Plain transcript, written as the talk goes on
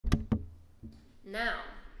Now,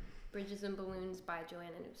 Bridges and Balloons by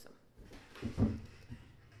Joanna Newsom.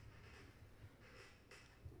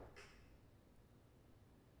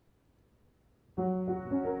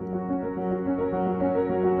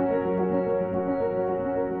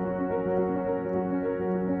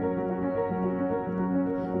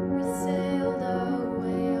 We sailed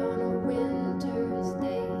away on a winter's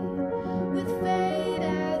day, with fate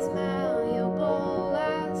as malleable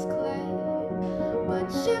as clay. But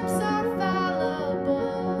ships are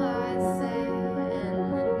fallible, I say,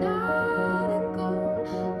 and the nautical,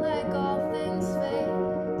 like all things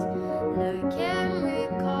fate. And I can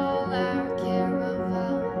recall our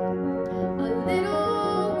caravel, a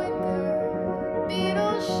little wicker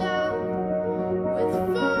beetle shell, with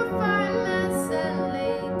four fine masts and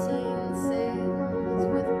 18 sails,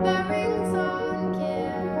 with bearings on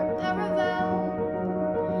Caravel.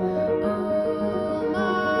 Oh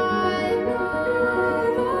my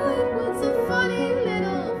love, oh, it was a funny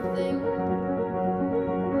little thing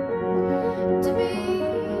to be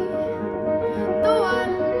the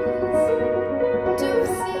ones to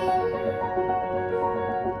have seen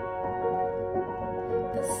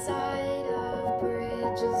the sight of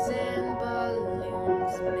bridges and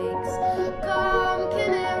balloons makes God